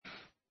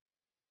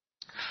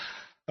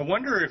I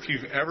wonder if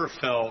you've ever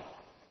felt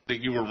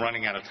that you were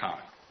running out of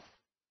time.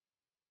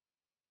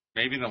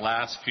 Maybe in the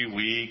last few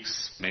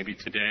weeks, maybe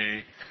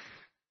today.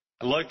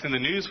 I looked and the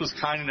news was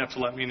kind enough to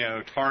let me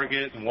know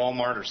Target and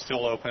Walmart are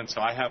still open,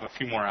 so I have a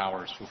few more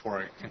hours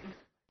before I can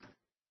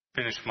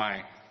finish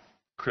my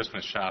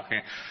Christmas shopping.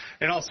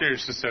 In all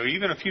seriousness, so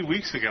even a few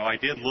weeks ago, I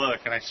did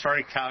look and I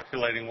started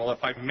calculating, well,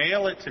 if I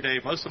mail it today,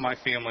 most of my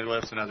family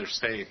lives in other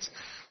states.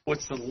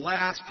 What's the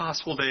last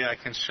possible day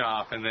I can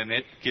shop and then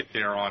it get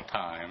there on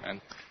time? And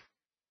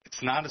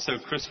it's not as though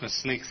Christmas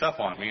sneaks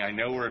up on me. I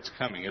know where it's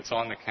coming. It's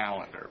on the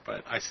calendar,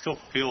 but I still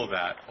feel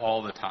that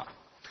all the time.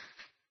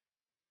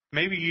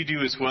 Maybe you do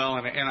as well.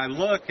 And I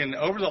look, and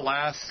over the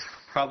last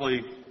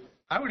probably,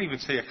 I would even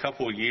say a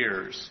couple of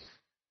years,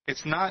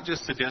 it's not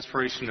just the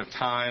desperation of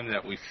time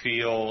that we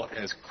feel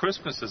as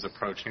Christmas is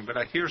approaching, but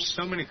I hear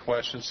so many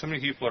questions. So many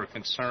people are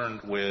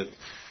concerned with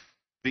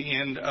the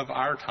end of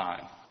our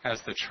time as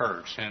the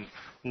church and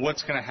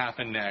what's going to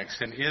happen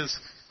next. And is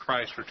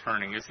Christ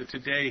returning? Is it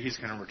today he's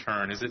going to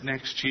return? Is it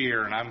next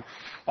year? And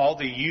all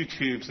the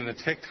YouTubes and the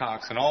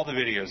TikToks and all the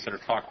videos that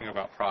are talking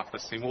about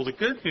prophecy. Well, the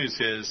good news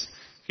is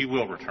he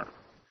will return.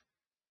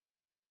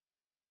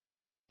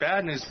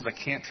 Bad news is I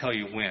can't tell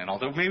you when,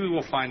 although maybe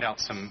we'll find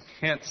out some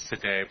hints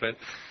today. But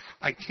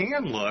I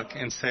can look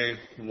and say,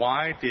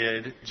 why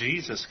did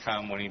Jesus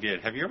come when he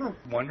did? Have you ever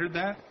wondered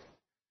that?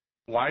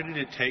 Why did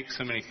it take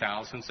so many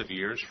thousands of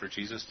years for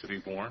Jesus to be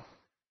born?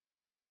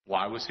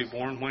 Why was he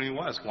born when he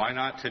was? Why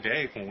not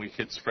today when we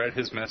could spread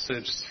his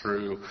message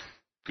through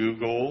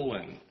Google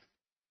and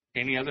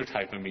any other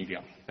type of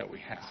medium that we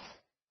have?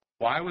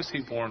 Why was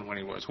he born when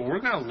he was? Well, we're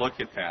going to look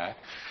at that.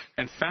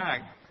 In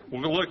fact,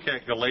 we're going to look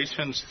at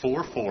Galatians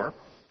 4:4,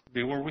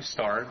 be where we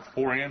start,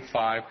 4 and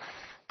 5.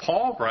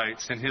 Paul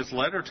writes in his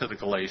letter to the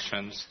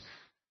Galatians,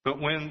 "But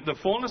when the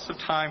fullness of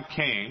time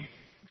came,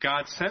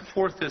 God sent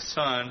forth his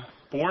Son,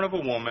 born of a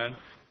woman,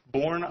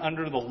 born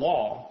under the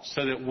law,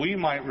 so that we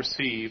might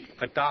receive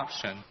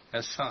adoption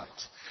as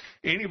sons."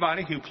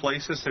 Anybody who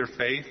places their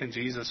faith in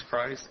Jesus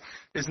Christ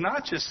is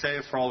not just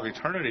saved for all of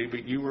eternity,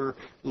 but you were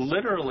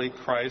literally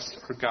Christ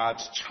or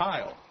God's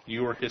child.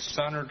 You were his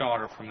son or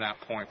daughter from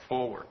that point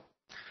forward.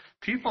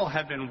 People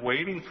have been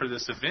waiting for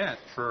this event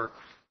for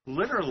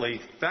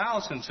literally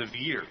thousands of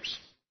years.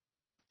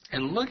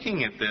 And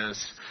looking at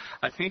this,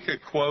 I think a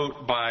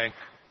quote by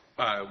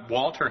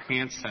Walter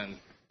Hansen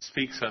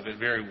speaks of it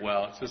very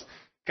well. It says,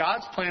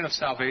 "God's plan of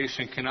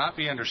salvation cannot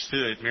be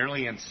understood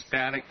merely in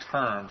static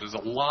terms as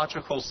a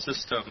logical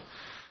system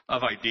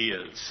of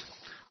ideas.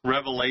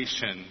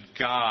 Revelation,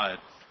 God,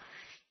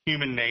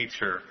 human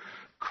nature,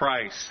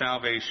 Christ,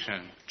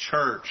 salvation,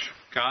 church,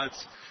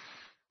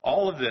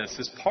 all of this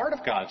is part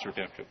of God's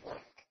redemptive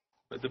work.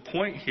 But the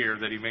point here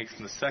that he makes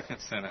in the second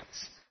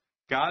sentence,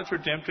 God's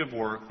redemptive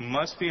work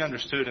must be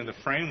understood in the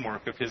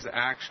framework of his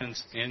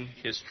actions in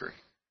history.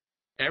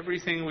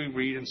 Everything we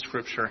read in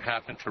Scripture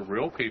happened to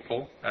real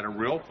people at a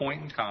real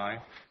point in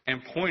time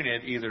and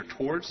pointed either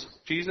towards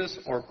Jesus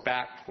or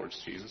back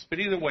towards Jesus. But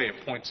either way,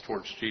 it points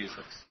towards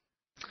Jesus."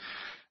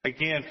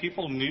 Again,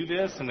 people knew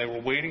this and they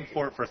were waiting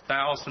for it for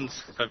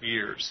thousands of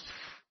years.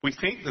 We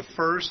think the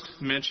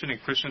first mention in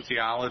Christian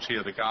theology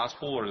of the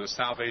gospel or the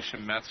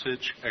salvation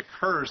message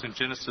occurs in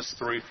Genesis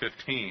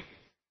 3:15.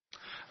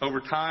 Over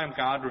time,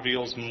 God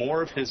reveals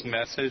more of his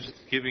message,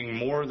 giving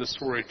more of the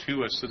story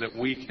to us so that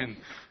we can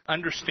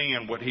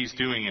understand what he's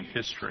doing in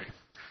history.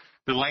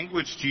 The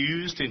language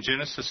used in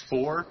Genesis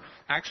 4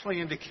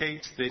 actually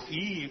indicates that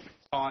Eve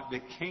thought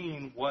that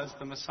Cain was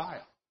the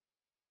Messiah.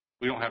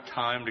 We don't have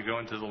time to go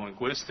into the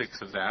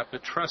linguistics of that,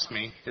 but trust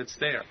me, it's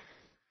there.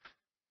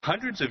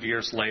 Hundreds of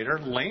years later,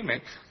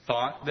 Lamech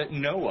thought that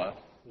Noah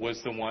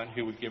was the one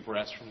who would give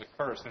rest from the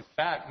curse. In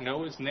fact,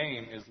 Noah's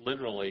name is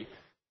literally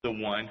the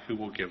one who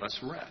will give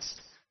us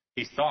rest.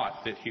 He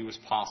thought that he was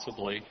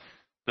possibly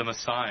the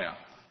Messiah.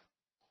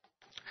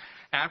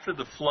 After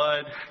the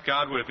flood,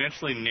 God would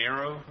eventually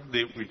narrow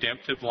the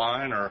redemptive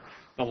line or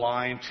the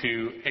line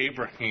to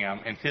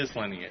Abraham and his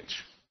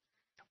lineage.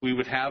 We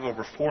would have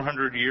over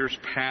 400 years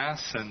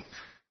pass and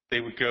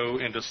they would go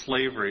into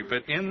slavery.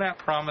 But in that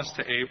promise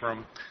to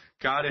Abram,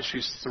 God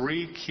issues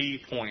 3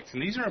 key points.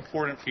 And these are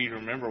important for you to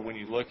remember when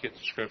you look at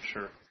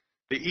Scripture.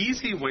 The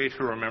easy way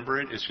to remember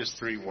it is just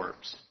 3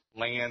 words: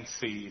 land,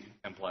 seed,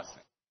 and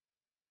blessing.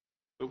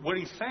 But what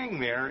he's saying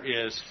there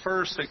is,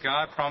 first, that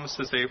God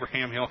promises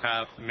Abraham he'll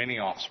have many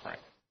offspring.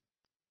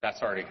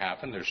 That's already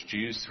happened. There's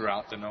Jews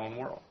throughout the known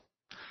world.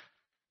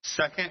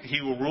 Second,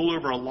 he will rule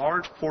over a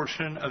large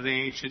portion of the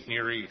ancient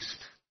Near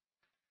East.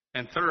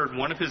 And third,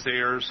 one of his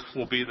heirs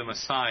will be the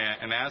Messiah,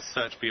 and as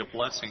such be a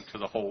blessing to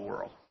the whole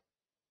world.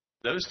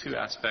 Those 2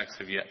 aspects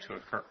have yet to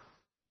occur,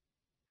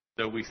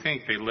 though we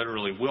think they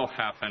literally will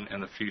happen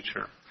in the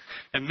future.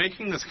 In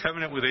making this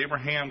covenant with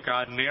Abraham,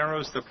 God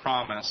narrows the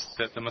promise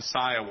that the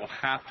Messiah will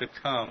have to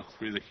come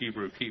through the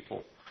Hebrew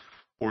people,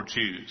 or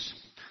Jews.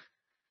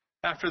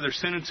 After they're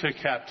sent into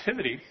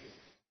captivity,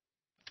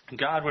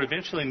 God would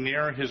eventually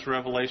narrow his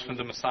revelation of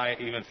the Messiah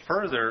even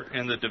further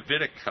in the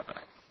Davidic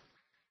covenant.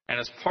 And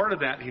as part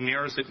of that, he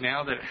narrows it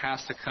now that it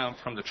has to come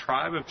from the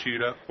tribe of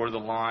Judah or the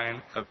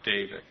line of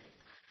David.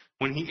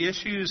 When he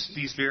issues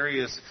these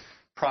various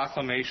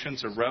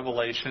proclamations or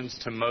revelations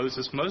to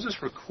Moses, Moses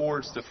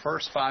records the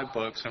first 5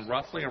 books in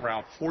roughly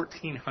around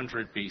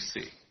 1400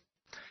 BC.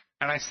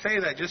 And I say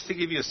that just to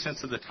give you a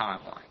sense of the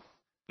timeline.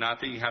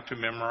 Not that you have to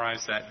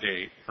memorize that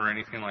date or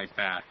anything like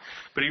that.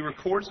 But he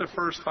records the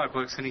first 5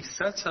 books, and he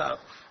sets up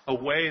a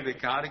way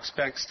that God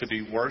expects to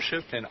be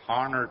worshipped and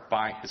honored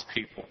by his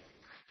people.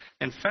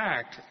 In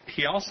fact,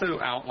 he also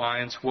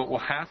outlines what will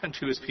happen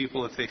to his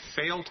people if they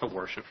fail to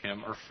worship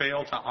him or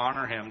fail to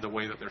honor him the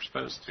way that they're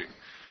supposed to.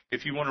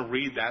 If you want to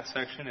read that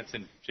section, it's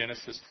in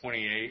Genesis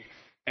 28,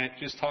 and it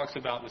just talks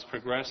about this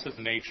progressive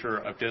nature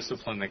of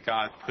discipline that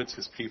God puts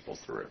his people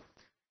through.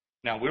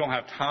 Now, we don't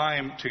have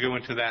time to go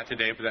into that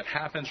today, but that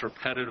happens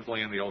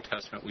repetitively in the Old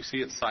Testament. We see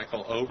it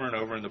cycle over and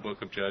over in the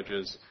book of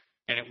Judges,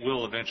 and it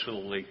will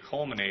eventually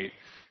culminate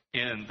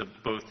in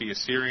both the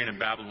Assyrian and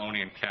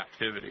Babylonian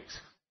captivities.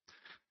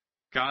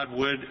 God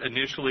would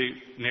initially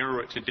narrow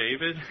it to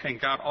David, and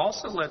God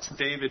also lets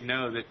David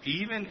know that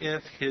even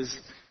if his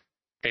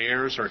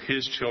heirs or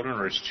his children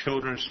or his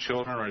children's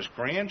children or his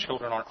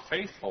grandchildren aren't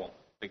faithful,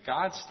 that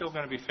God's still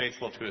going to be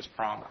faithful to his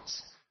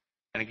promise.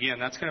 And again,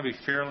 that's going to be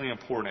fairly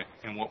important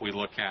in what we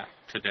look at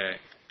today.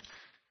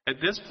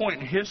 At this point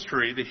in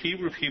history, the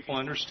Hebrew people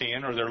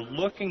understand, or they're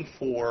looking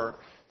for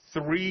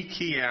 3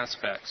 key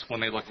aspects when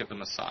they look at the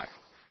Messiah.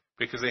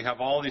 Because they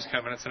have all these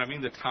covenants, and I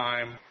mean the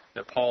time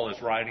that Paul is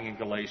writing in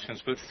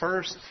Galatians. But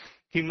first,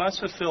 he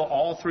must fulfill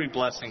all 3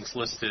 blessings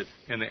listed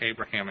in the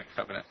Abrahamic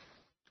covenant.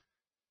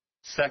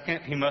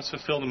 Second, he must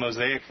fulfill the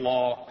Mosaic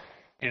law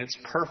in its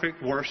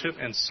perfect worship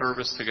and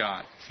service to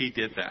God. He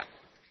did that.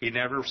 He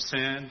never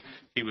sinned.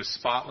 He was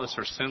spotless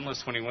or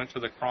sinless when he went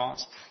to the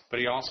cross. But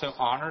he also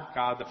honored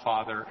God the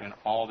Father in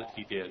all that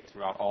he did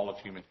throughout all of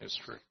human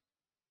history.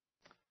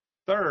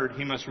 Third,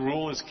 he must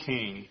rule as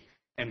king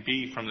and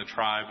be from the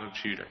tribe of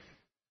Judah.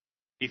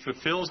 He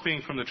fulfills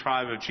being from the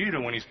tribe of Judah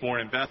when he's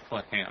born in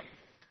Bethlehem.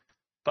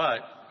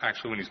 But,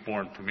 actually when he's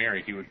born to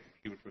Mary, he would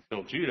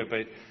fulfill Judah.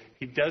 But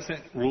he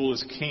doesn't rule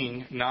as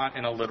king, not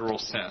in a literal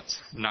sense.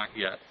 Not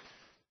yet.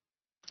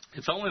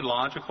 It's only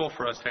logical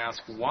for us to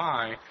ask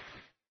why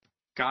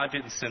God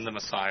didn't send the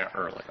Messiah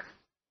earlier.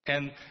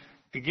 And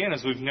again,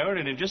 as we've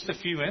noted, in just a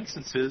few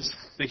instances,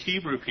 the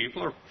Hebrew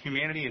people, or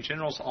humanity in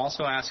general, is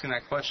also asking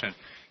that question.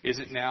 Is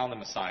it now the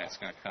Messiah is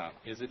going to come?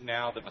 Is it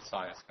now the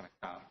Messiah is going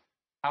to come?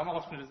 How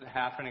often does it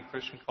happen in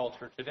Christian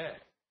culture today?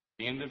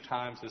 The end of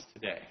times is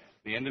today.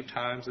 The end of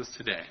times is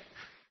today.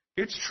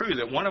 It's true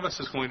that one of us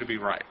is going to be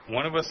right.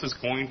 One of us is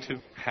going to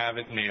have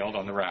it nailed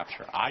on the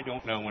rapture. I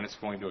don't know when it's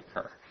going to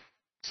occur.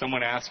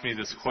 Someone asked me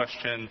this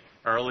question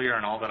earlier,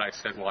 and all that I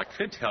said, well, I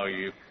could tell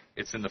you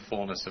it's in the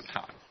fullness of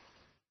time.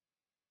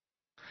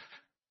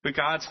 But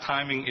God's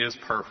timing is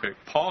perfect.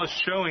 Paul is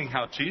showing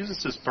how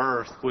Jesus'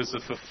 birth was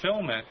the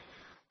fulfillment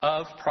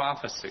of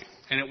prophecy.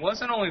 And it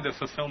wasn't only the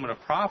fulfillment of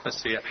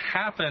prophecy, it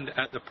happened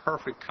at the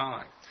perfect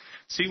time.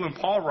 See, when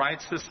Paul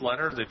writes this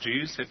letter, the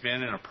Jews had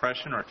been in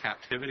oppression or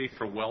captivity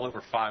for well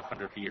over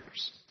 500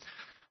 years.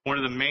 One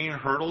of the main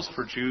hurdles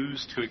for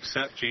Jews to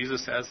accept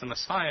Jesus as the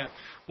Messiah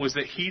was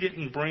that he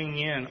didn't bring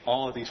in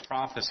all of these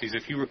prophecies.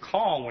 If you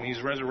recall, when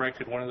he's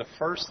resurrected, one of the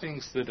first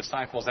things the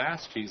disciples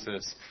asked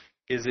Jesus,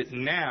 is it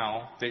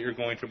now that you're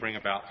going to bring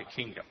about the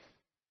kingdom?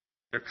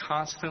 They're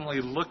constantly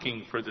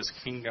looking for this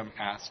kingdom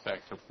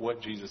aspect of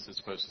what Jesus is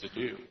supposed to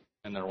do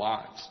in their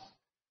lives.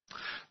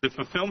 The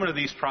fulfillment of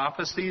these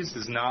prophecies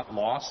is not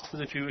lost to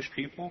the Jewish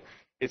people.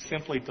 It's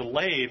simply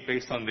delayed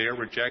based on their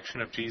rejection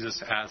of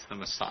Jesus as the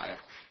Messiah.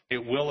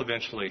 It will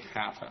eventually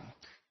happen.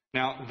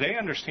 Now, they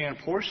understand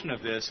a portion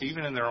of this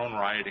even in their own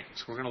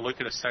writings. We're going to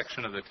look at a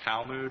section of the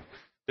Talmud.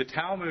 The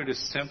Talmud is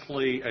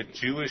simply a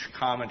Jewish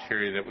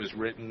commentary that was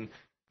written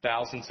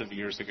thousands of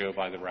years ago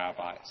by the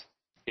rabbis.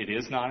 It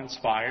is not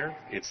inspired.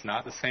 It's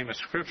not the same as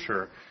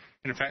Scripture.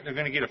 And in fact, they're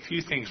going to get a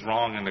few things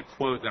wrong in the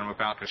quote that I'm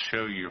about to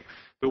show you.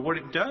 But what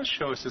it does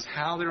show us is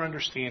how they're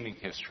understanding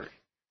history.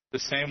 The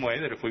same way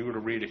that if we were to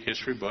read a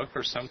history book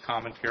or some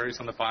commentaries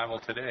on the Bible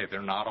today,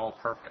 they're not all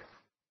perfect.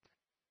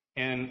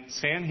 In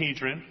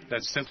Sanhedrin,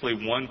 that's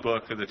simply one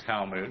book of the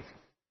Talmud,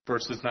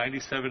 verses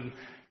 97a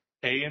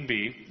and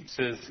b, it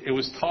says, it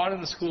was taught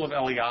in the school of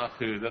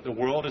Eliyahu that the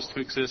world is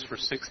to exist for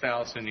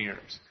 6,000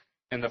 years.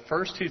 In the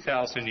first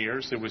 2,000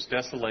 years, there was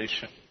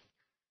desolation.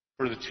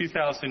 For the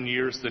 2,000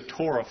 years, the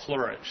Torah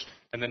flourished.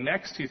 And the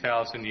next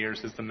 2,000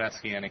 years is the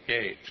Messianic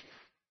age.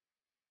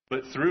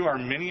 But through our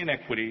many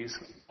iniquities,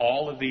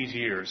 all of these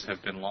years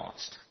have been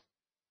lost.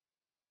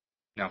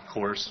 Now, of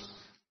course,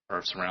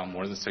 Earth's around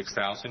more than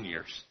 6,000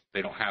 years.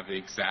 They don't have the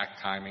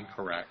exact timing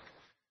correct.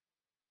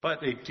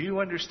 But they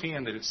do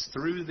understand that it's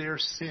through their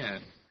sin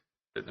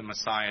that the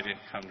Messiah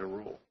didn't come to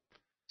rule.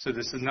 So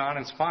this is not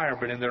inspired,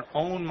 but in their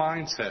own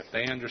mindset,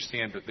 they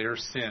understand that their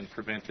sin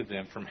prevented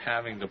them from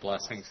having the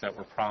blessings that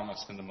were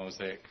promised in the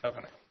Mosaic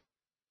covenant.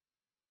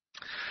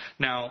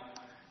 Now,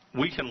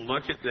 we can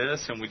look at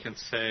this and we can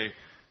say,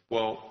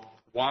 well,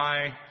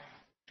 why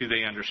do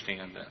they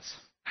understand this?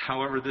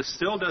 However, this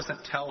still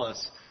doesn't tell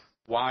us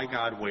why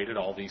God waited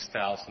all these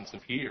thousands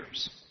of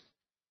years.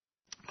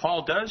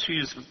 Paul does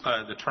use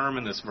the term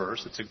in this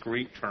verse. It's a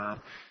Greek term.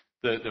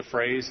 The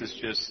phrase is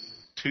just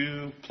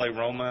to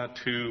pleroma,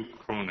 to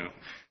chronou.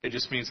 It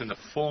just means in the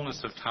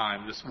fullness of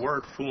time. This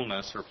word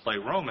fullness or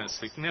pleroma is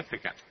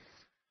significant.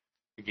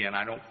 Again,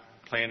 I don't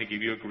plan to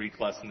give you a Greek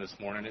lesson this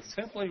morning. It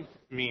simply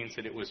means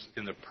that it was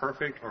in the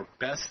perfect or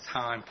best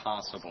time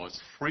possible.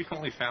 It's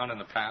frequently found in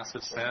the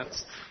passive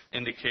sense,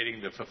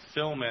 indicating the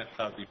fulfillment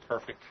of the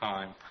perfect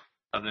time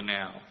of the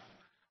now.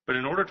 But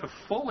in order to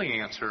fully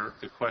answer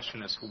the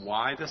question as to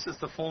why this is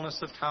the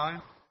fullness of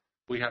time,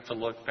 we have to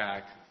look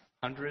back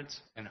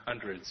hundreds and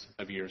hundreds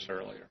of years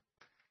earlier.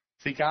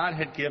 See, God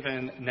had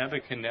given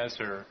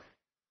Nebuchadnezzar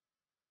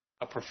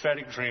a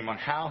prophetic dream on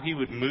how he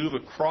would move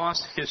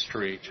across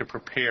history to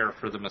prepare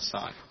for the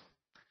Messiah.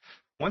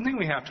 One thing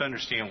we have to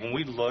understand when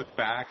we look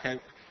back, have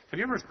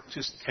you ever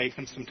just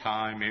taken some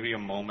time, maybe a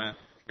moment,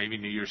 maybe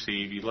New Year's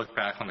Eve, you look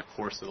back on the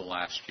course of the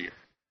last year,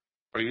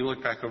 or you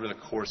look back over the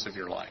course of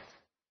your life?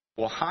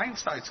 Well,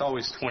 hindsight's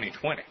always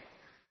 20/20.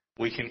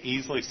 We can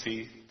easily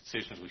see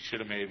decisions we should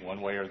have made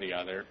one way or the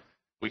other.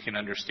 We can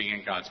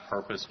understand God's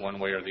purpose one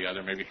way or the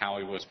other, maybe how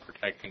he was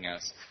protecting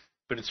us.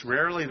 But it's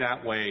rarely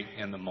that way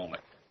in the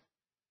moment.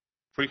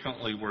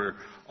 Frequently, we're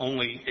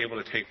only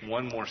able to take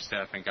one more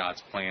step in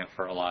God's plan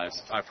for our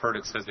lives. I've heard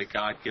it said that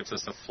God gives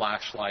us a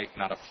flashlight,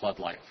 not a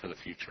floodlight for the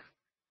future.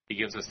 He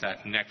gives us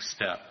that next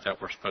step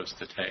that we're supposed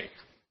to take.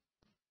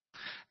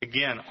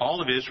 Again,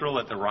 all of Israel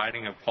at the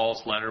writing of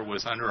Paul's letter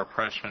was under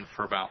oppression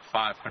for about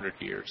 500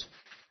 years.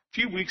 A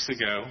few weeks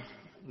ago,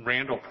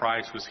 Randall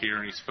Price was here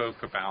and he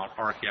spoke about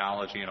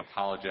archaeology and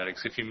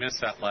apologetics. If you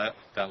missed that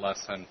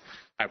lesson,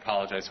 I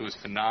apologize. It was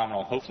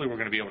phenomenal. Hopefully we're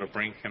going to be able to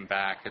bring him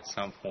back at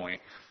some point.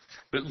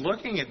 But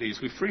looking at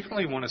these, we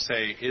frequently want to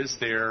say, is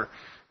there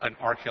an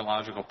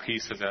archaeological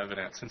piece of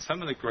evidence? And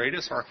some of the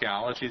greatest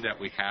archaeology that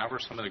we have, or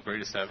some of the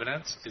greatest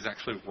evidence, is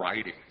actually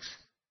writings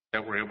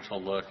that we're able to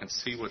look and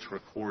see what's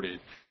recorded.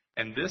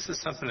 And this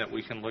is something that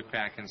we can look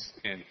back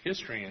in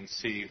history and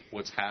see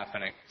what's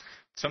happening.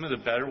 Some of the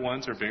better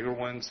ones or bigger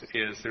ones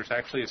is there's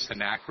actually a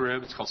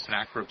Sennacherib. It's called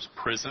Sennacherib's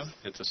Prism.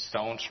 It's a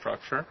stone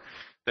structure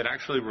that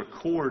actually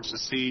records the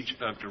siege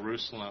of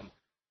Jerusalem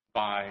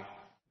by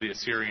the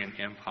Assyrian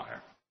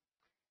Empire.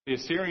 The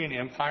Assyrian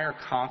Empire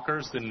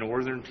conquers the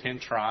northern 10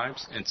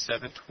 tribes in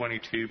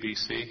 722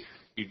 BC.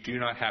 You do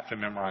not have to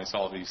memorize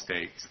all these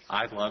dates.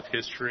 I love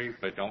history,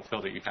 but don't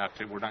feel that you have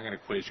to. We're not going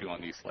to quiz you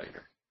on these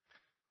later.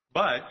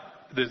 But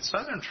the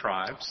southern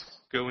tribes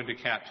go into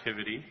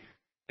captivity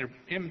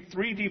in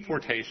 3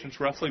 deportations,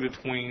 roughly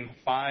between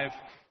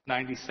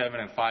 597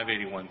 and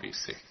 581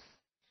 BC.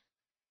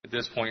 At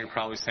this point, you're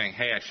probably saying,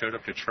 hey, I showed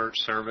up to church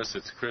service.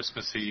 It's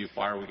Christmas Eve.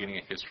 Why are we getting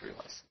a history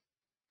lesson?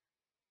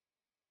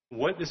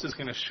 What this is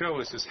going to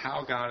show us is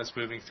how God is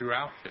moving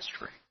throughout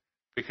history.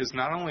 Because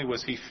not only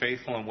was he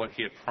faithful in what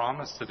he had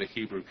promised to the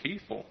Hebrew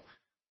people,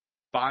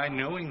 by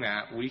knowing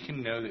that, we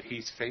can know that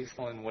he's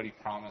faithful in what he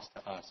promised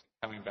to us,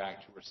 coming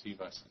back to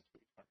receive us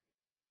into eternity.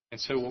 And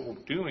so what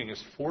we're doing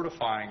is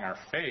fortifying our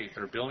faith,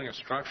 or building a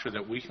structure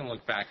that we can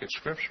look back at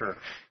Scripture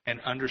and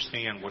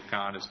understand what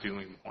God is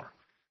doing more.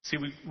 See,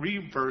 we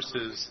read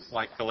verses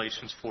like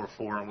Galatians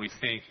 4:4, and we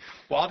think,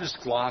 well, I'll just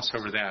gloss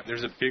over that.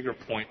 There's a bigger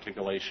point to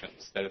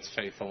Galatians, that it's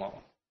faith alone.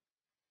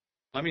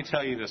 Let me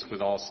tell you this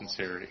with all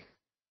sincerity.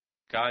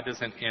 God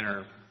doesn't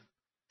enter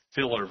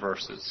filler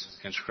verses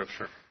in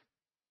Scripture.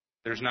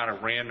 There's not a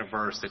random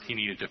verse that he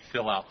needed to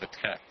fill out the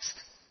text.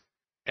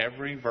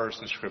 Every verse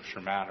in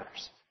Scripture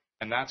matters.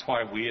 And that's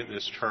why we at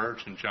this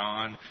church, and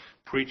John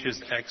preaches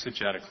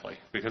exegetically,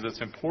 because it's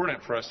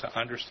important for us to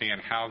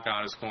understand how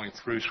God is going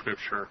through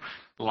Scripture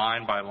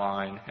line by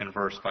line and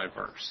verse by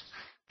verse.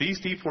 These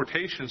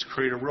deportations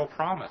create a real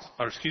problem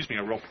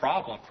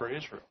for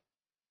Israel.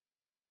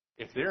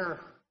 If they're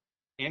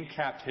in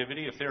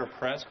captivity, if they're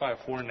oppressed by a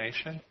foreign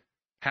nation,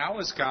 how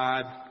is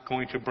God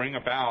going to bring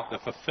about the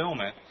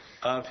fulfillment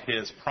of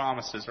his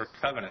promises or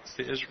covenants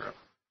to Israel?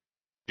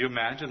 Do you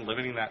imagine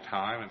living in that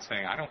time and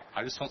saying,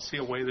 I just don't see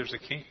a way there's a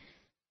king.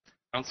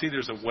 I don't see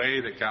there's a way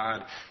that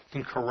God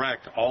can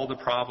correct all the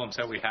problems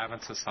that we have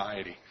in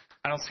society.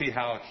 I don't see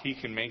how he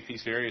can make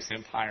these various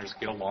empires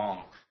get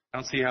along. I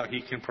don't see how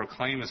he can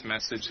proclaim his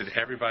message that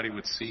everybody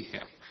would see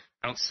him.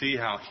 I don't see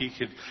how he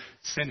could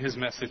send his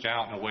message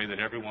out in a way that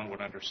everyone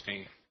would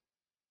understand.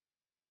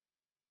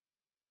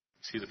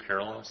 See the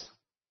parallels?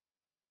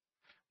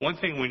 One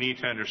thing we need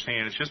to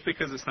understand is just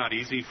because it's not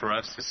easy for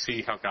us to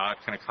see how God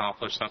can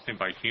accomplish something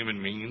by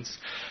human means,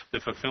 the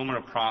fulfillment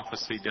of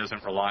prophecy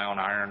doesn't rely on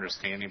our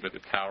understanding, but the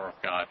power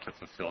of God to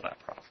fulfill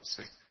that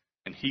prophecy.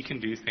 And he can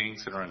do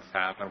things that are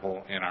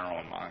unfathomable in our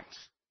own minds.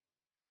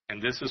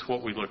 And this is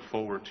what we look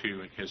forward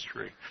to in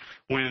history.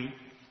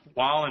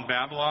 While in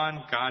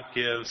Babylon, God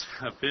gives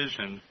a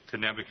vision to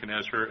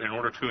Nebuchadnezzar in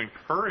order to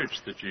encourage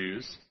the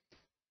Jews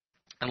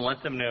and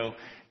let them know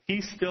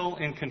he's still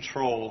in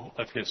control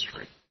of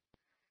history.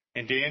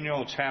 In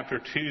Daniel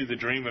chapter 2, the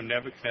dream of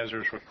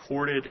Nebuchadnezzar is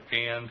recorded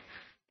and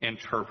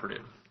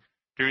interpreted.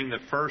 During the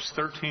first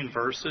 13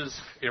 verses,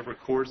 it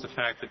records the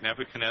fact that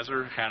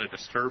Nebuchadnezzar had a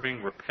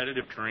disturbing,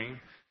 repetitive dream,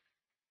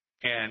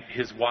 and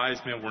his wise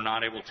men were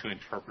not able to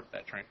interpret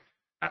that dream.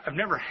 I've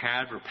never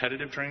had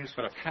repetitive dreams,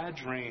 but I've had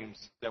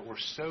dreams that were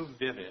so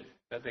vivid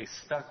that they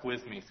stuck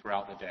with me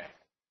throughout the day.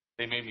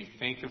 They made me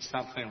think of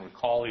something,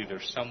 recall either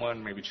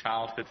someone, maybe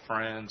childhood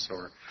friends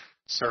or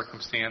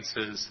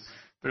circumstances.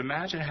 But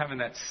imagine having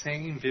that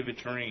same vivid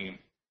dream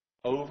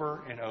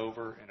over and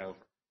over and over,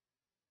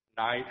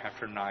 night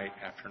after night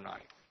after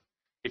night.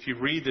 If you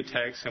read the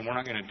text, and we're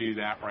not going to do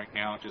that right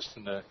now just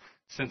in the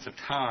sense of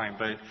time,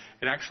 but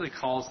it actually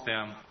calls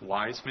them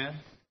wise men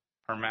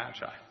or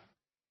magi.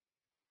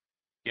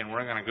 Again, we're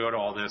not going to go to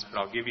all this, but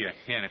I'll give you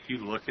a hint. If you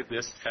look at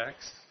this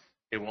text,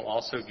 it will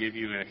also give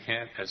you a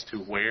hint as to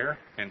where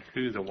and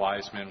who the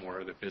wise men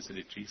were that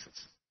visited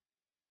Jesus.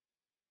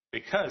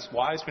 Because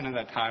wise men in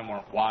that time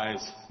weren't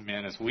wise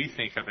men as we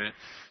think of it.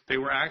 They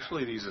were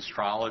actually these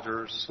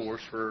astrologers,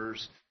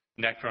 sorcerers,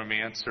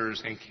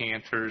 necromancers,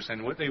 enchanters.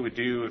 And what they would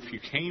do if you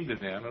came to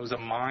them, it was a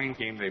mind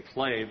game they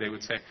played. They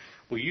would say,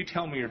 well, you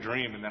tell me your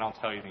dream, and then I'll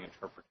tell you the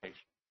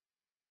interpretation.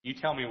 You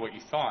tell me what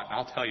you thought, and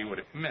I'll tell you what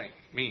it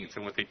means.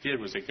 And what they did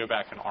was they go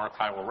back in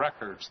archival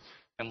records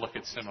and look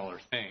at similar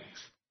things.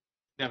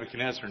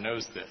 Nebuchadnezzar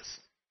knows this.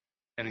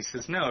 And he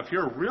says, no, if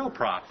you're a real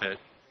prophet,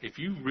 if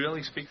you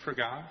really speak for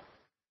God,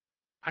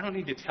 I don't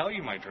need to tell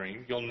you my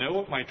dream. You'll know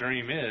what my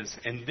dream is,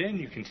 and then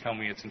you can tell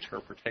me its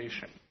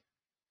interpretation.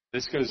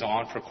 This goes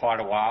on for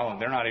quite a while,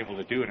 and they're not able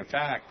to do it. In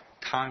fact,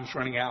 time's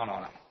running out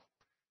on him.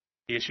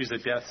 He issues a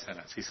death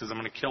sentence. He says, I'm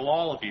going to kill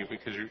all of you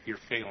because you're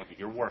failing me.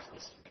 You're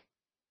worthless to me.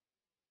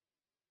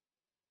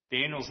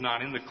 Daniel's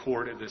not in the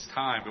court at this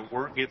time, but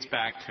word gets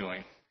back to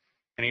him.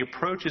 And he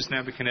approaches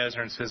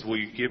Nebuchadnezzar and says, will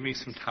you give me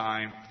some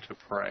time to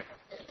pray?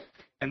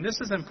 And this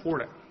is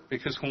important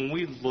because when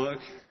we look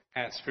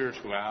at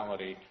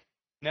spirituality,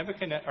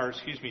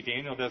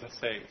 Daniel doesn't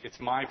say, it's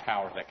my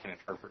power that can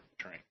interpret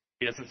the dream.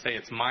 He doesn't say,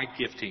 it's my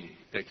gifting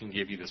that can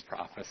give you this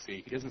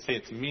prophecy. He doesn't say,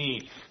 it's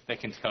me that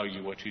can tell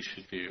you what you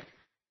should do.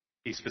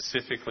 He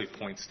specifically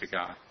points to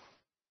God.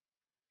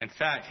 In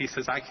fact, he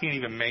says, I can't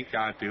even make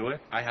God do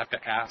it. I have to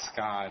ask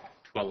God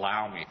to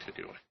allow me to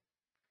do it.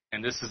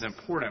 And this is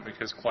important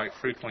because quite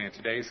frequently in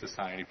today's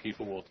society,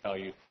 people will tell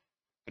you,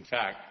 in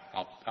fact,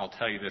 I'll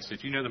tell you this.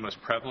 Did you know the most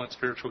prevalent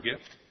spiritual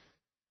gift?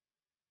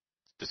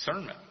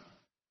 Discernment.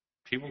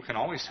 People can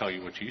always tell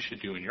you what you should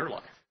do in your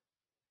life.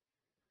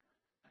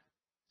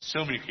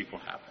 So many people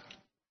have it.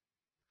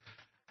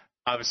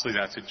 Obviously,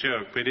 that's a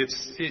joke, but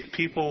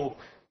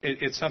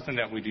it's something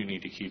that we do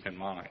need to keep in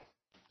mind.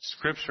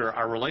 Scripture,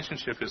 our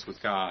relationship is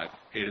with God.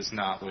 It is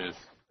not with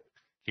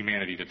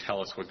humanity to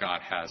tell us what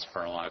God has for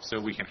our lives. So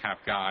we can have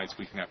guides,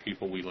 we can have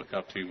people we look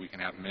up to, we can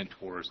have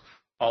mentors.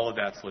 All of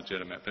that's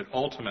legitimate. But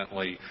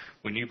ultimately,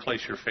 when you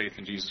place your faith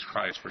in Jesus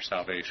Christ for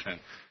salvation,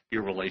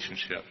 your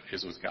relationship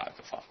is with God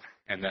the Father.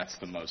 And that's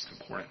the most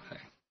important thing.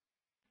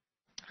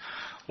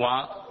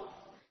 While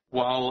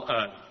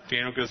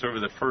Daniel goes over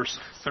the first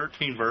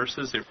 13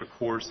 verses, it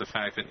records the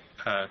fact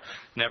that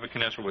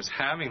Nebuchadnezzar was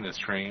having this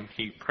dream.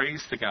 He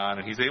prays to God,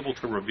 and he's able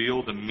to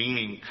reveal the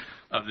meaning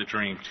of the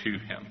dream to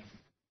him.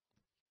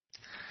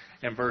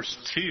 In verse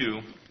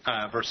 2,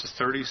 verses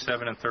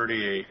 37 and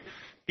 38,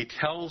 he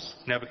tells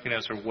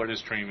Nebuchadnezzar what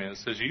his dream is.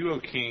 He says, you, O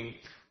king,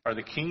 are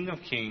the king of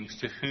kings,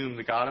 to whom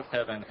the God of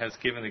heaven has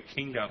given the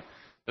kingdom,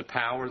 the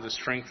power, the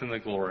strength, and the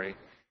glory.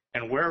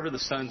 And wherever the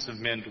sons of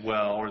men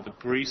dwell, or the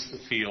beasts of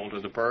the field,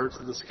 or the birds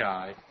of the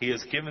sky, he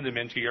has given them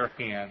into your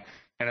hand,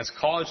 and has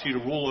caused you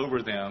to rule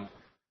over them.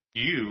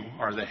 You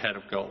are the head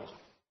of gold.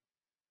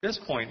 At this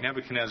point,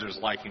 Nebuchadnezzar is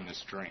liking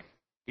this dream.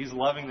 He's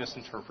loving this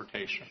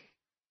interpretation.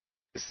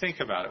 Just think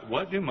about it.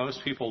 What do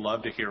most people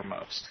love to hear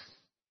most?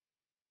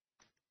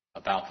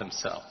 About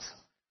themselves.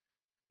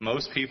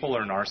 Most people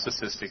are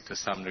narcissistic to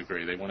some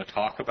degree. They want to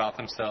talk about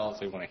themselves.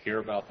 They want to hear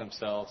about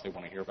themselves. They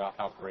want to hear about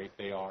how great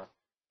they are.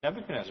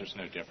 Nebuchadnezzar's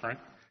no different.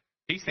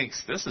 He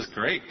thinks, this is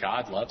great.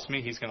 God loves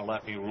me. He's going to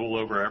let me rule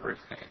over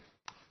everything.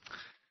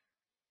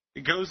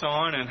 It goes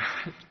on and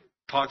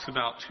talks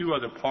about two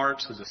other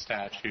parts of the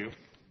statue. It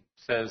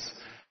says,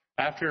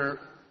 after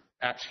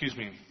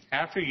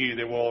you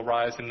there will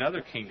arise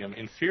another kingdom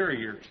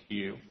inferior to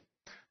you.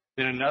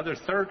 Then another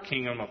third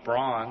kingdom of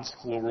bronze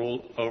will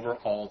rule over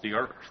all the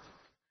earth.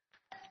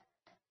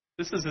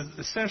 This is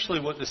essentially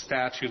what the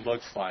statue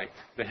looks like.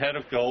 The head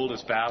of gold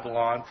is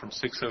Babylon from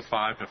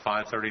 605 to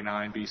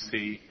 539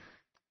 BC.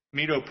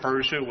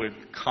 Medo-Persia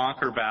would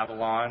conquer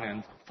Babylon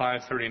in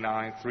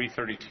 539,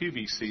 332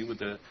 BC with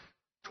the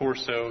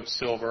torso of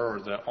silver or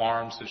the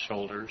arms and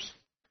shoulders.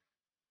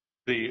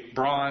 The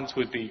bronze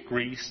would be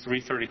Greece,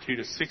 332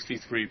 to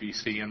 63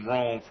 BC, and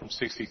Rome from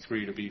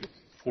 63 to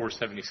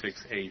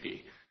 476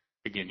 AD.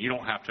 Again, you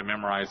don't have to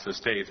memorize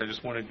those dates. I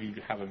just wanted you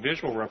to have a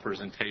visual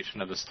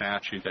representation of the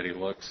statue that he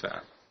looks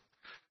at.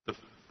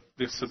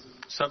 The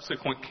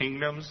subsequent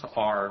kingdoms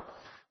are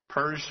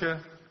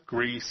Persia,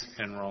 Greece,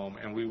 and Rome,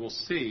 and we will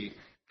see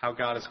how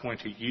God is going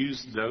to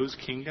use those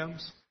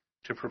kingdoms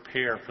to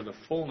prepare for the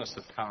fullness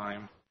of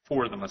time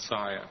for the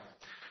Messiah.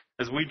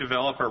 As we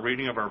develop our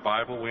reading of our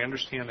Bible, we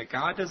understand that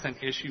God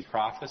doesn't issue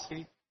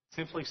prophecy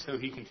simply so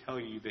he can tell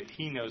you that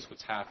he knows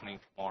what's happening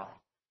tomorrow.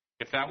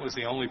 If that was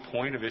the only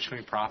point of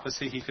issuing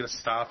prophecy, he could have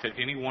stopped at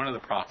any one of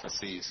the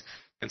prophecies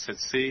and said,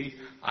 see,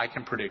 I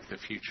can predict the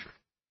future.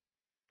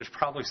 There's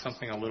probably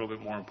something a little bit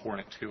more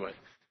important to it,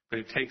 but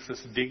it takes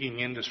us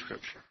digging into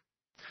Scripture.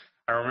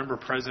 I remember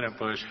President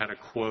Bush had a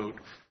quote.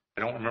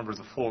 I don't remember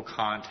the full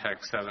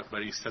context of it,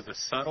 but he said the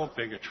subtle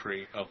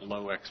bigotry of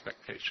low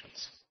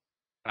expectations.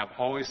 And I've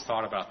always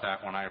thought about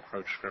that when I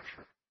approach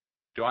Scripture.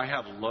 Do I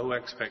have low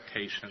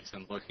expectations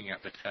in looking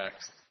at the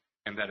text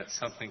and that it's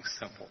something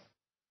simple?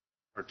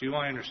 Or do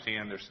I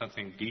understand there's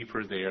something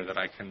deeper there that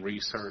I can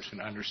research and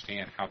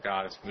understand how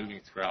God is moving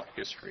throughout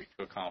history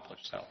to accomplish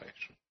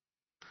salvation?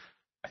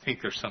 I think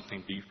there's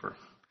something deeper.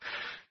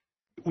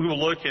 We will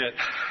look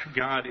at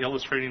God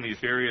illustrating these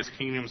various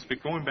kingdoms,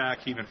 but going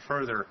back even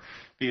further,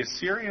 the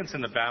Assyrians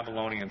and the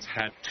Babylonians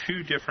had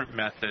two different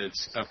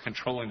methods of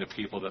controlling the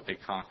people that they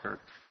conquered.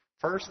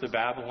 First,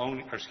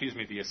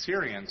 the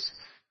Assyrians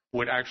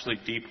would actually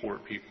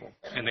deport people,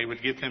 and they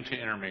would get them to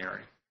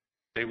intermarry.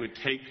 They would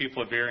take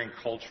people of varying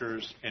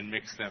cultures and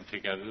mix them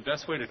together. The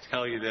best way to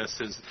tell you this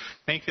is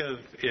think of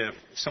if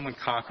someone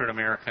conquered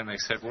America and they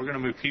said, we're going to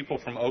move people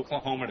from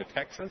Oklahoma to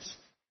Texas,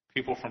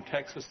 people from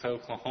Texas to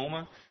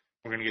Oklahoma.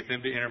 We're going to get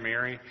them to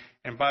intermarry.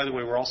 And by the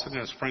way, we're also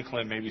going to sprinkle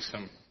in maybe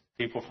some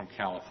people from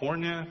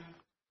California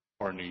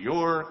or New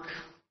York.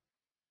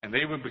 And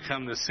they would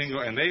become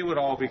and they would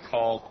all be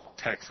called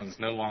Texans,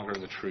 no longer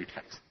the true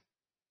Texans.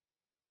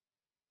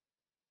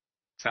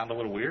 Sound a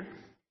little weird?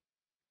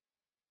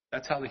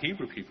 That's how the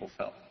Hebrew people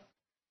felt.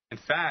 In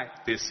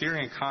fact, the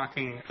Assyrian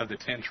conquering of the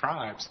 10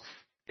 tribes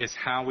is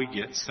how we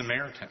get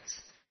Samaritans.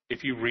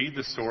 If you read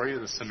the story of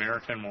the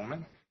Samaritan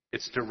woman,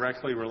 it's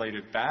directly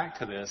related back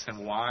to this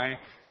and why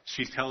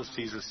she tells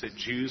Jesus that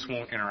Jews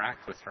won't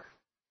interact with her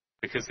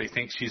because they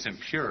think she's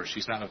impure.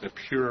 She's not of the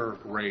pure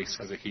race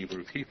of the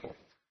Hebrew people.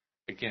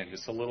 Again,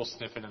 just a little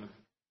snippet in the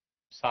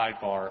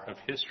sidebar of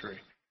history.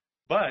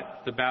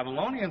 But the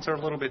Babylonians are a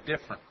little bit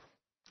different.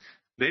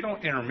 They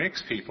don't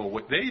intermix people.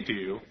 What they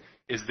do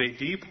is they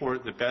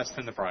deport the best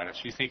and the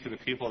brightest. You think of the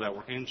people that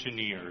were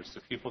engineers,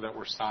 the people that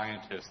were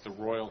scientists, the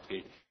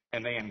royalty,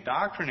 and they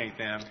indoctrinate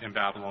them in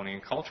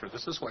Babylonian culture.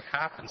 This is what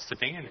happens to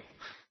Daniel.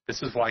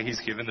 This is why he's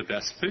given the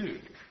best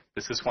food.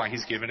 This is why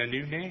he's given a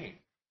new name.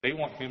 They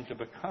want him to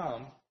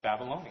become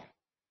Babylonian.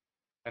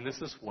 And this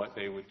is what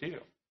they would do.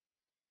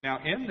 Now,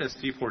 in this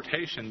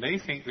deportation, they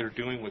think they're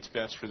doing what's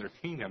best for their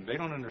kingdom. They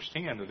don't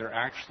understand that they're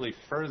actually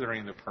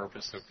furthering the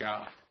purpose of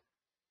God.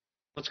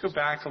 Let's go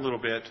back a little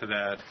bit to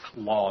that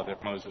law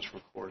that Moses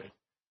recorded.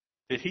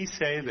 Did he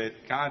say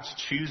that God's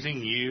choosing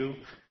you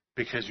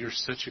because you're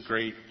such a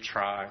great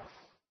tribe?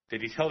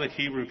 Did he tell the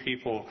Hebrew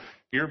people,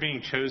 you're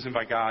being chosen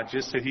by God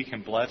just so he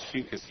can bless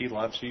you because he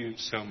loves you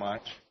so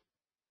much?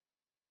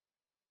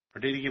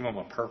 Or did he give them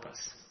a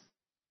purpose?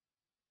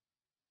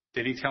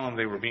 Did he tell them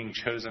they were being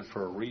chosen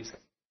for a reason?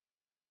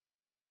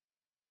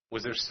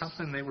 Was there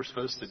something they were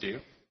supposed to do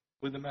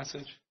with the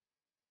message?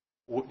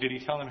 Did he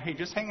tell them, hey,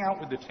 just hang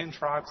out with the 10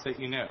 tribes that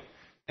you know?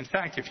 In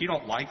fact, if you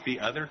don't like the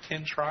other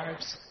 10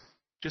 tribes,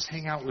 just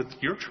hang out with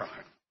your tribe.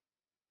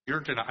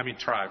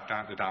 Tribe,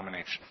 not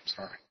denomination, I'm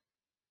sorry.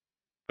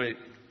 But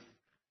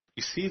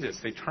you see this,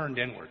 they turned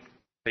inward.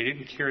 They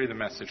didn't carry the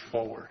message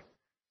forward.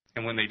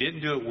 And when they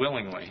didn't do it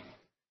willingly,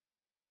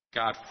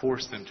 God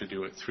forced them to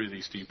do it through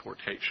these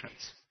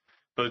deportations.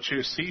 Both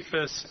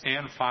Josephus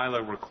and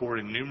Philo record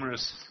in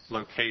numerous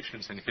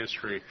locations in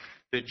history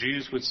that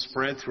Jews would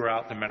spread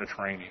throughout the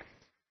Mediterranean.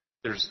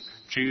 There's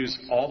Jews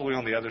all the way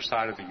on the other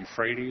side of the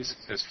Euphrates,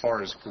 as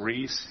far as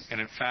Greece. And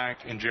in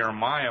fact, in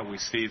Jeremiah, we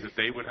see that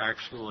they would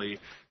actually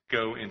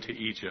go into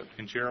Egypt.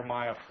 In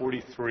Jeremiah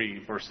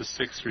 43, verses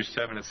 6 through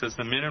 7, it says,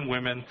 the men and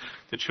women,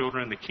 the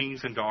children, the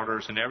kings and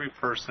daughters, and every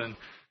person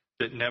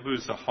that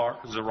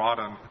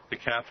Nebuzaradan, the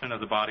captain of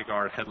the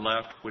bodyguard, had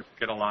left with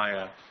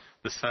Gedaliah,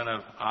 the son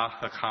of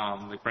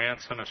Ahikam, the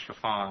grandson of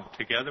Shaphan,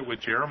 together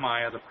with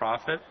Jeremiah the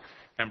prophet,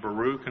 and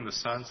Baruch and the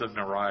sons of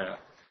Neriah.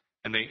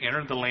 And they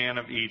entered the land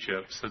of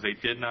Egypt, so they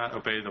did not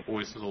obey the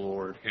voice of the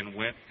Lord, and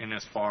went in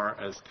as far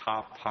as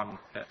Tahpanhes.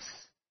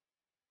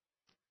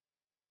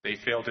 They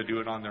failed to do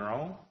it on their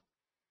own.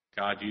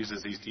 God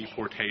uses these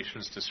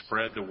deportations to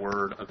spread the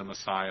word of the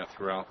Messiah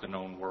throughout the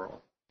known world.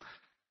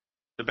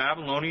 The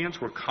Babylonians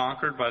were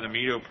conquered by the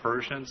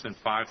Medo-Persians in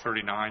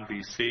 539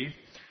 BC,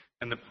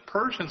 and the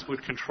Persians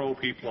would control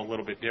people a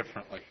little bit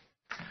differently.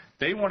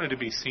 They wanted to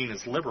be seen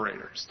as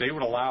liberators. They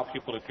would allow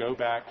people to go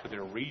back to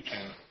their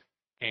region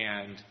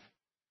and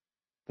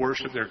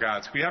worship their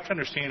gods. We have to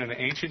understand in the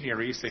ancient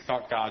Near East, they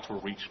thought gods were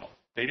regional.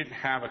 They didn't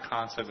have a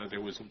concept that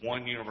there was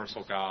one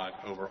universal God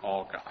over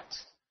all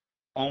gods.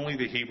 Only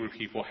the Hebrew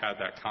people had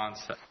that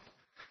concept.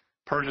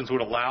 Persians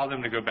would allow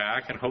them to go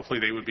back, and hopefully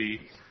they would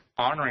be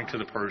honoring to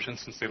the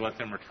Persians since they let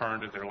them return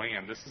to their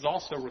land. This is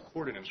also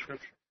recorded in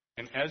Scripture.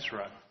 In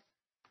Ezra,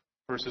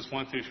 verses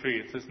 1 through 3,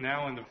 it says,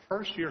 now in the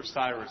first year of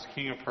Cyrus,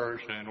 king of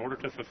Persia, in order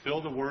to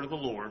fulfill the word of the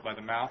Lord by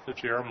the mouth of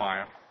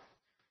Jeremiah,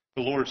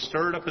 The Lord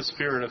stirred up the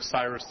spirit of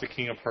Cyrus, the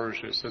king of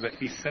Persia, so that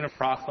he sent a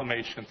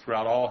proclamation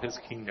throughout all his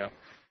kingdom,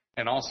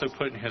 and also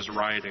put in his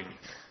writing,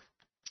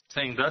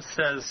 saying, Thus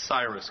says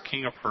Cyrus,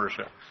 king of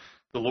Persia,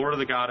 the Lord of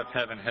the God of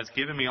heaven has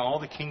given me all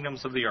the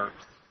kingdoms of the earth,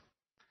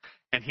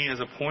 and he has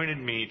appointed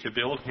me to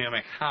build him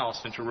a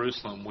house in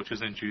Jerusalem, which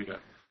is in Judah.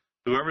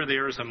 Whoever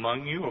there is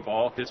among you of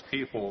all his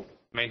people,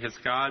 may his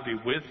God be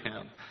with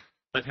him.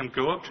 Let him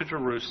go up to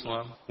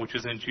Jerusalem, which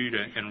is in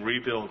Judah, and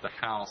rebuild the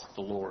house of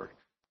the Lord,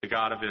 the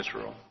God of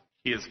Israel.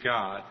 He is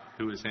God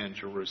who is in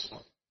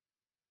Jerusalem.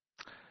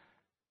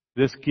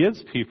 This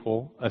gives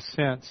people a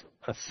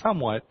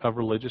somewhat of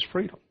religious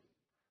freedom.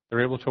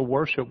 They're able to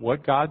worship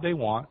what God they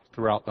want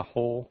throughout the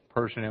whole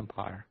Persian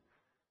Empire.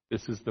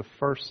 This is the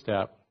first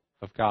step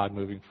of God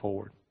moving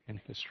forward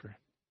in history.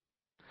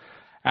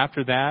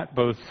 After that,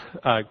 both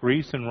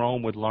Greece and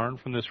Rome would learn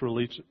from this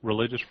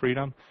religious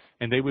freedom,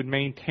 and they would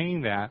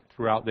maintain that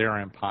throughout their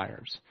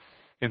empires.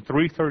 In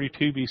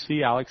 332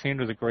 BC,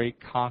 Alexander the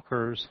Great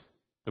conquers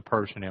the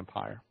Persian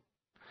Empire.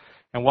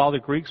 And while the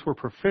Greeks were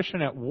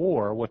proficient at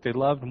war, what they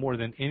loved more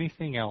than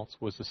anything else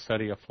was the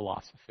study of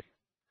philosophy.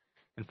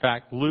 In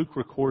fact, Luke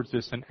records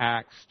this in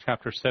Acts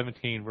chapter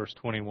 17, verse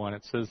 21.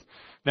 It says,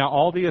 Now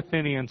all the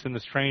Athenians and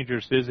the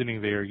strangers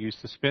visiting there used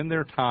to spend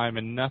their time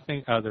in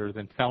nothing other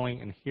than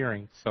telling and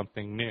hearing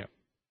something new.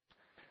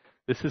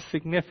 This is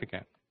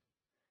significant.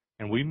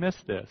 And we miss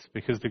this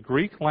because the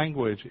Greek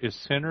language is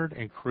centered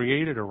and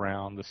created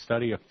around the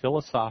study of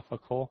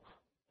philosophical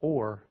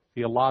or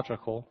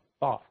theological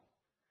thought.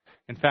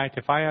 In fact,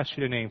 if I asked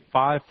you to name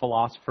 5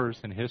 philosophers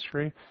in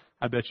history,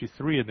 I bet you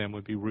 3 of them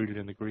would be rooted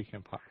in the Greek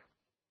Empire.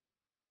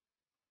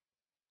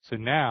 So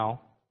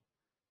now,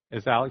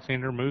 as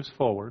Alexander moves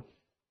forward,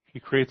 he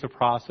creates a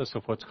process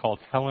of what's called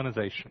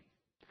Hellenization.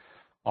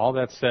 All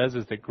that says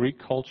is that Greek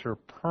culture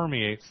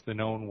permeates the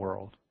known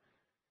world.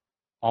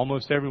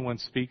 Almost everyone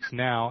speaks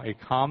now a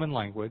common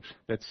language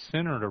that's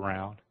centered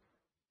around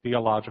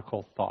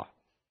theological thought.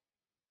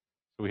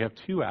 So we have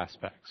 2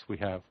 aspects. We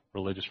have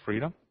religious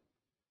freedom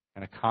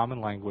and a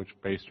common language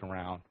based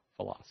around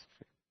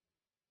philosophy.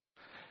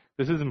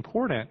 This is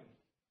important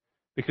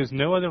because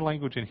no other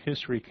language in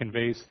history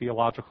conveys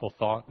theological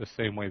thought the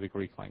same way the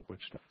Greek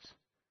language does.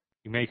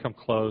 You may come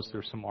close,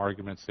 there's some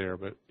arguments there,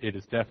 but it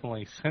is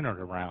definitely centered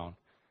around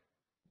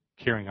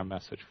carrying a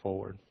message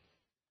forward.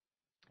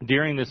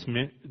 During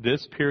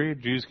this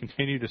period, Jews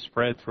continue to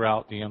spread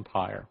throughout the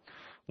empire.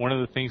 One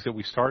of the things that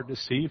we start to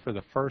see for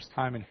the first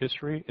time in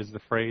history is the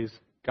phrase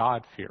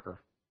God-fearer.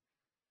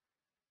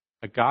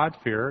 A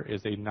God-fearer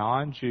is a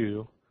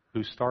non-Jew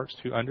who starts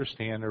to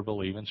understand or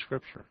believe in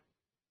Scripture.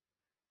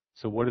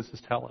 So what does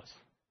this tell us?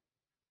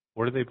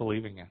 What are they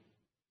believing in?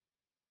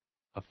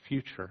 A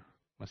future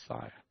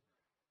Messiah.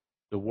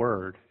 The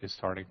word is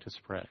starting to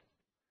spread.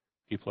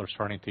 People are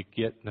starting to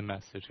get the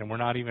message, and we're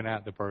not even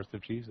at the birth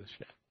of Jesus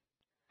yet.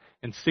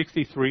 In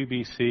 63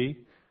 BC,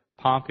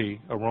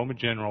 Pompey, a Roman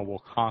general,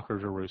 will conquer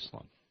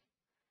Jerusalem.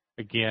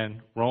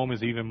 Again, Rome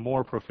is even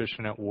more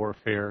proficient at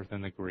warfare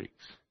than the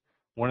Greeks.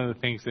 One of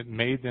the things that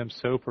made them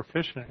so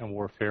proficient in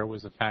warfare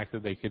was the fact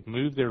that they could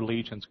move their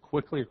legions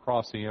quickly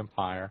across the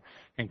empire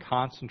and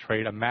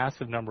concentrate a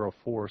massive number of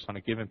force on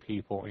a given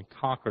people and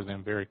conquer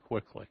them very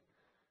quickly.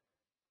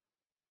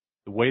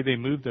 The way they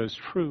moved those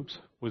troops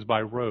was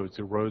by roads.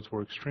 The roads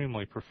were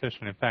extremely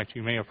proficient. In fact,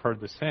 you may have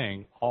heard the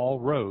saying, all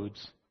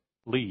roads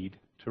lead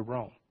to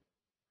Rome.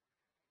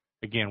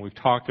 Again, we've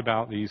talked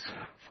about these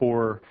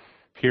 4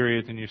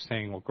 periods, and you're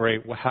saying, well,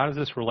 great, well, how does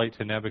this relate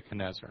to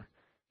Nebuchadnezzar?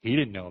 He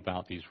didn't know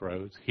about these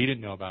roads. He didn't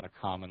know about a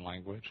common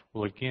language.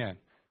 Well, again,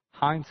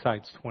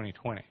 hindsight's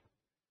 20/20.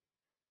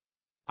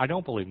 I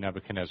don't believe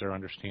Nebuchadnezzar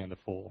understood the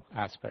full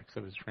aspects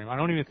of his dream. I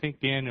don't even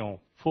think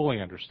Daniel fully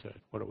understood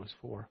what it was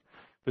for.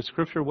 But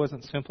Scripture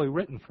wasn't simply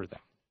written for them.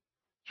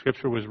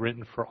 Scripture was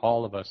written for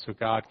all of us so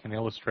God can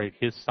illustrate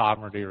His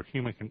sovereignty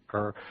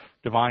or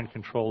divine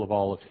control of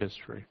all of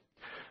history.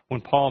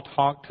 When Paul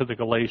talked to the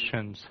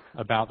Galatians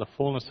about the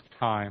fullness of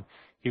time,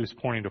 he was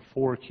pointing to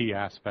 4 key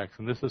aspects,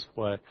 and this is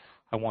what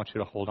I want you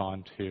to hold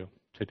on to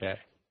today.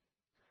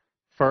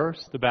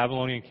 First, the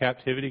Babylonian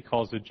captivity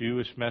caused the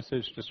Jewish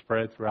message to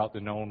spread throughout the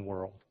known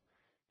world.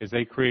 As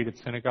they created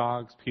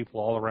synagogues,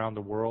 people all around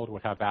the world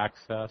would have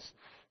access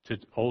to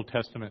Old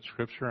Testament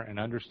Scripture and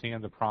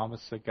understand the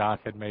promise that God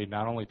had made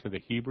not only to the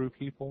Hebrew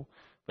people,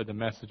 but the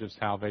message of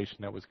salvation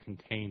that was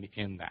contained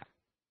in that.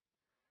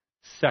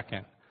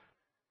 Second,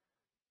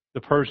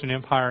 the Persian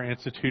Empire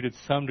instituted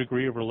some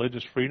degree of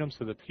religious freedom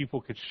so that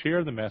people could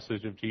share the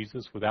message of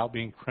Jesus without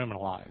being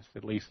criminalized,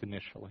 at least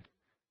initially.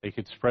 They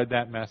could spread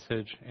that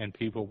message, and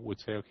people would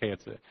say, okay,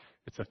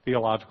 it's a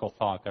theological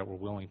thought that we're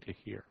willing to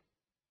hear.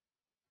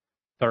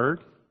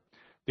 Third,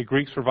 the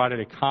Greeks provided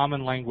a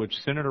common language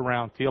centered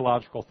around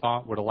theological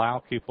thought would allow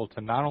people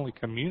to not only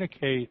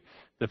communicate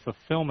the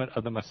fulfillment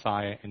of the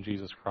Messiah in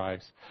Jesus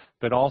Christ,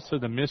 but also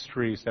the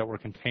mysteries that were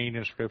contained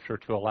in Scripture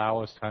to allow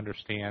us to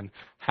understand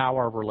how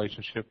our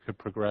relationship could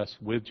progress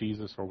with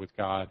Jesus or with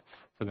God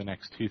for the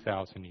next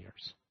 2,000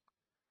 years.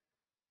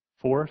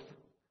 Fourth,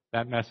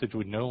 That message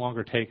would no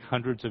longer take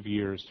hundreds of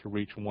years to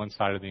reach one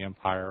side of the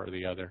empire or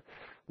the other.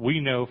 We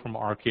know from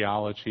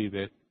archaeology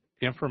that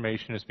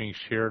information is being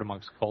shared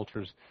amongst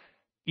cultures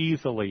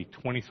easily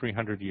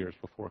 2,300 years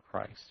before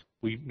Christ.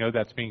 We know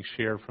that's being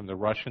shared from the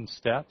Russian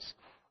steppes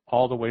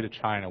all the way to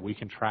China. We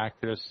can track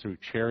this through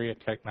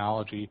chariot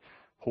technology,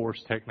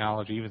 horse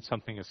technology, even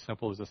something as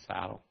simple as a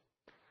saddle.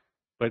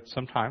 But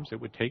sometimes it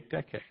would take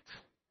decades.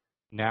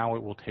 Now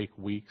it will take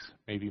weeks,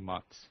 maybe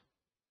months.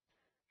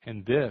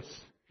 And this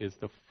is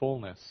the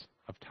fullness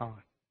of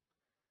time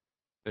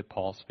that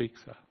Paul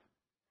speaks of.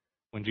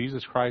 When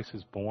Jesus Christ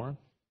is born,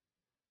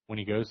 when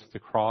he goes to the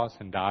cross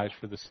and dies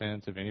for the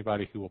sins of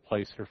anybody who will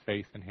place their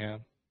faith in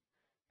him,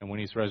 and when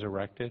he's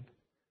resurrected,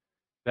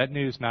 that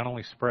news not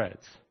only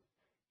spreads,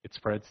 it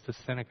spreads to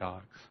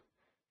synagogues,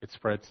 it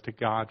spreads to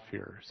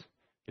God-fearers,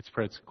 it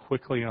spreads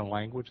quickly in a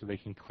language that they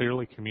can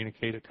clearly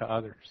communicate it to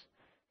others,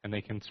 and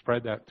they can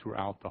spread that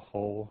throughout the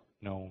whole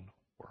known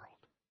world.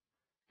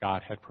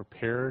 God had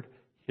prepared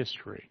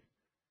history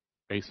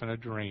based on a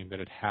dream that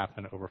had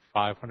happened over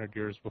 500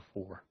 years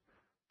before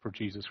for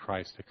Jesus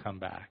Christ to come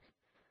back.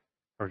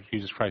 Or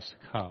Jesus Christ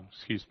to come,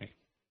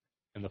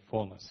 in the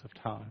fullness of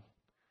time.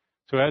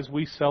 So as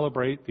we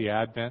celebrate the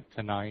Advent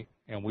tonight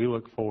and we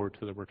look forward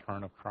to the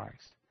return of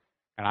Christ,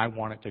 and I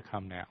want it to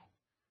come now.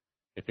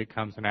 If it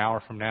comes an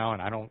hour from now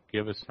and I don't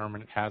give a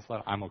sermon at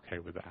Hazlitt, I'm okay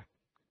with that.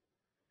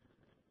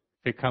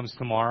 If it comes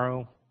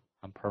tomorrow,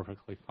 I'm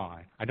perfectly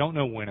fine. I don't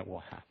know when it will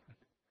happen.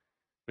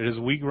 But as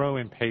we grow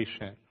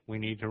impatient, we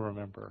need to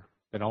remember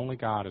that only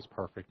God is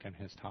perfect in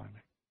his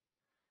timing.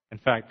 In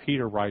fact,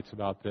 Peter writes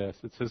about this.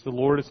 It says, the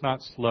Lord is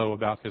not slow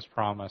about his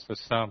promise, as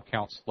some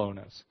count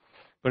slowness,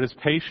 but is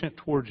patient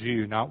towards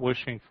you, not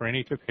wishing for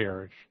any to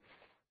perish,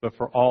 but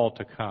for all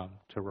to come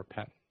to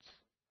repentance.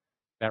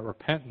 That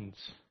repentance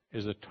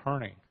is a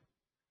turning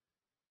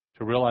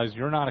to realize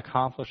you're not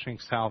accomplishing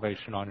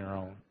salvation on your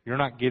own. You're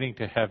not getting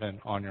to heaven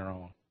on your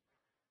own.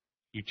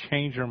 You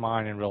change your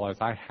mind and realize,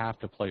 I have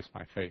to place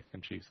my faith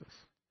in Jesus.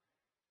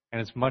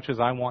 And as much as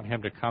I want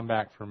him to come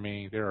back for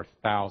me, there are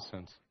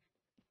thousands,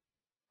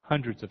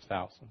 hundreds of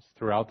thousands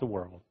throughout the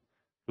world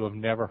who have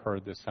never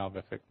heard this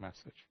salvific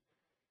message.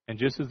 And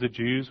just as the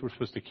Jews were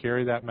supposed to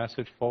carry that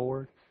message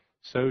forward,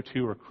 so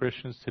too are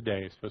Christians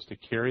today supposed to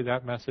carry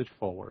that message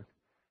forward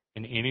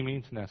in any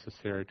means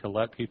necessary to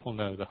let people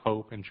know the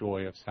hope and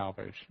joy of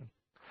salvation.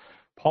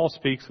 Paul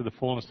speaks of the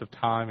fullness of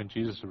time and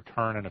Jesus'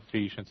 return in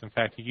Ephesians. In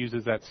fact, he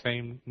uses that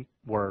same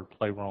word,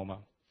 pleroma.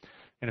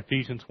 In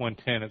Ephesians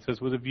 1:10, it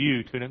says, with a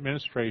view to an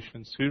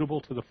administration suitable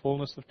to the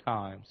fullness of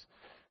times,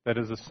 that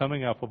is a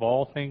summing up of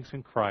all things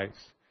in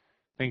Christ,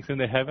 things in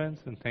the heavens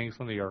and things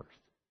on the earth,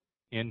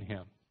 in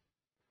him.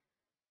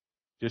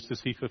 Just as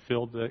he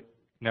fulfilled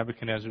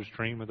Nebuchadnezzar's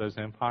dream of those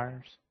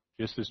empires,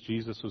 just as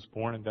Jesus was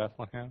born in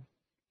Bethlehem,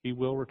 he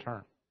will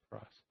return for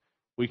us.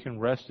 We can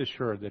rest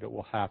assured that it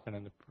will happen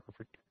in the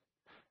perfect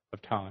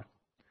of time.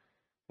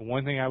 The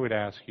one thing I would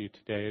ask you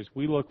today is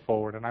we look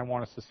forward, and I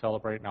want us to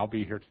celebrate, and I'll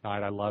be here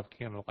tonight. I love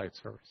candlelight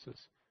services.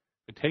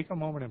 But take a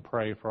moment and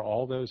pray for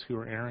all those who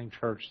are entering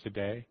church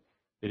today,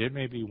 that it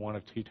may be one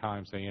of two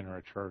times they enter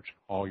a church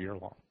all year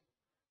long.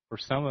 For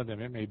some of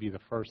them, it may be the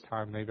first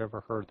time they've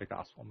ever heard the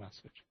gospel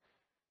message.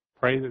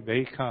 Pray that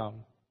they come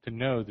to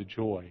know the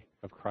joy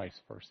of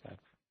Christ's first advent.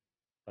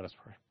 Let us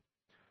pray.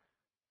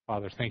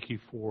 Father, thank you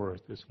for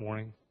this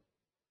morning.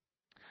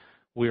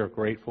 We are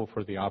grateful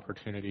for the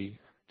opportunity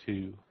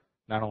to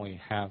not only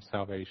have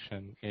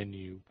salvation in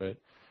you, but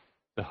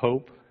the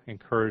hope,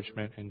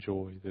 encouragement, and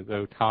joy that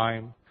though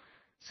time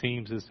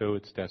seems as though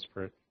it's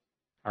desperate,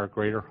 our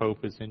greater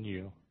hope is in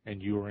you,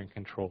 and you are in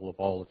control of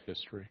all of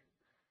history.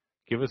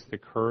 Give us the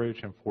courage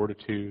and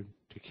fortitude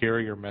to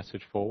carry your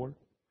message forward,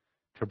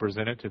 to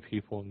present it to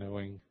people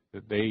knowing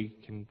that they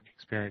can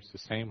experience the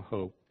same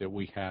hope that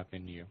we have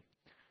in you.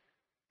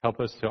 Help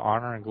us to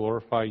honor and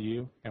glorify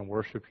you and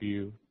worship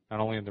you not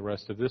only in the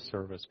rest of this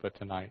service, but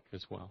tonight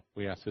as well.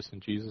 We ask this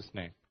in Jesus'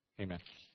 name. Amen.